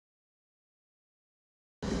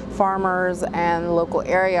farmers and the local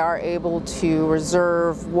area are able to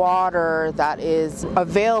reserve water that is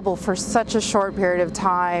available for such a short period of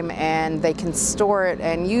time, and they can store it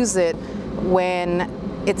and use it when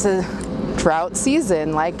it's a drought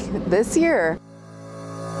season like this year.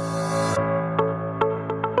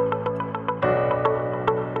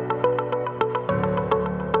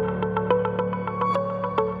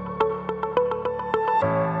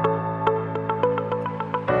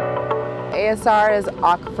 ASR is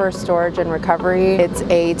Aquifer Storage and Recovery. It's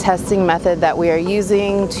a testing method that we are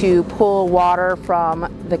using to pull water from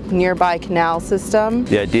the nearby canal system.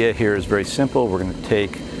 The idea here is very simple. We're going to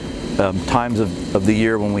take times of the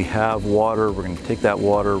year when we have water, we're going to take that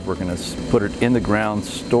water, we're going to put it in the ground,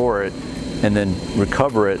 store it, and then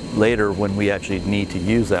recover it later when we actually need to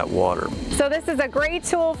use that water. So this is a great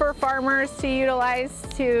tool for farmers to utilize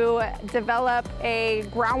to develop a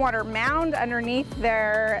groundwater mound underneath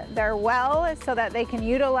their well so that they can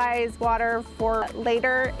utilize water for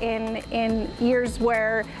later in years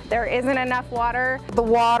where there isn't enough water. The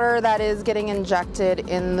water that is getting injected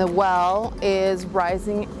in the well is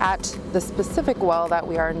rising at the specific well that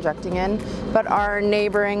we are injecting in, but our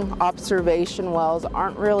neighboring observation wells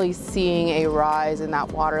aren't really seeing a rise in that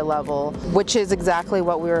water level, which is exactly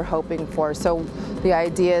what we were hoping for. So the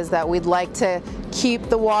idea is that we'd like to keep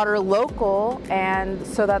the water local, and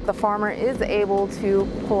so that the farmer is able to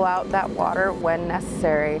pull out that water when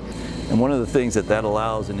necessary. And one of the things that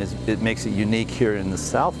allows, and it makes it unique here in the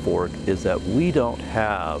South Fork, is that we don't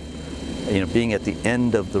have, being at the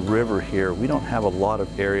end of the river here, we don't have a lot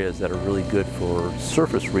of areas that are really good for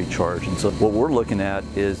surface recharge. And so what we're looking at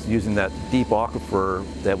is using that deep aquifer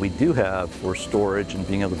that we do have for storage and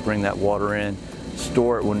being able to bring that water in,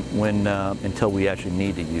 store it until we actually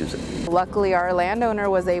need to use it. Luckily, our landowner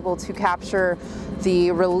was able to capture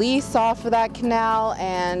the release off of that canal,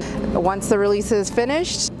 and once the release is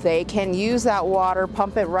finished, they can use that water,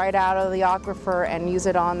 pump it right out of the aquifer and use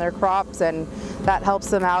it on their crops, and that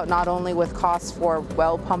helps them out not only with costs for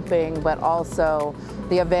well pumping, but also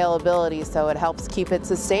the availability, so it helps keep it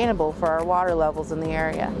sustainable for our water levels in the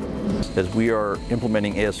area. As we are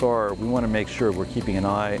implementing ASR, we want to make sure we're keeping an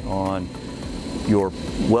eye on your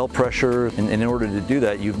well pressure, and in order to do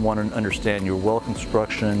that, you want to understand your well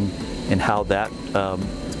construction and how that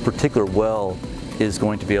particular well is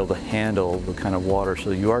going to be able to handle the kind of water.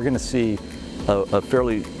 So you are going to see a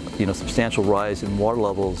fairly substantial rise in water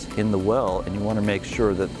levels in the well, and you want to make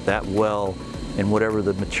sure that that well and whatever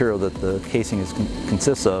the material that the casing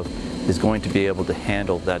consists of is going to be able to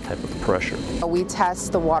handle that type of pressure. We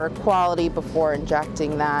test the water quality before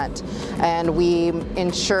injecting that, and we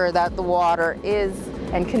ensure that the water is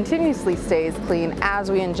and continuously stays clean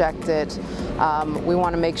as we inject it. We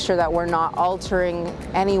want to make sure that we're not altering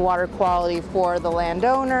any water quality for the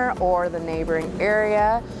landowner or the neighboring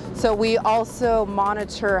area. So we also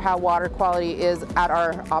monitor how water quality is at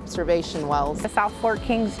our observation wells. The Fork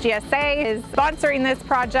Kings GSA is sponsoring this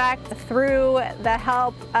project through the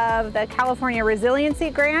help of the California Resiliency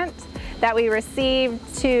Grant that we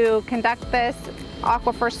received to conduct this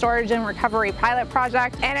Aquifer Storage and Recovery pilot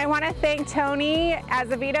project. And I want to thank Tony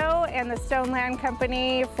Azevedo and the Stone Land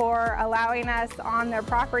Company for allowing us on their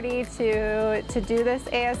property to do this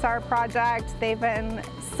ASR project. They've been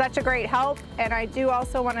such a great help, and I do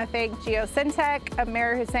also want to thank Geosyntec,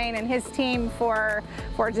 Amir Hussein and his team for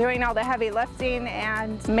doing all the heavy lifting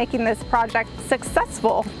and making this project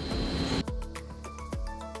successful.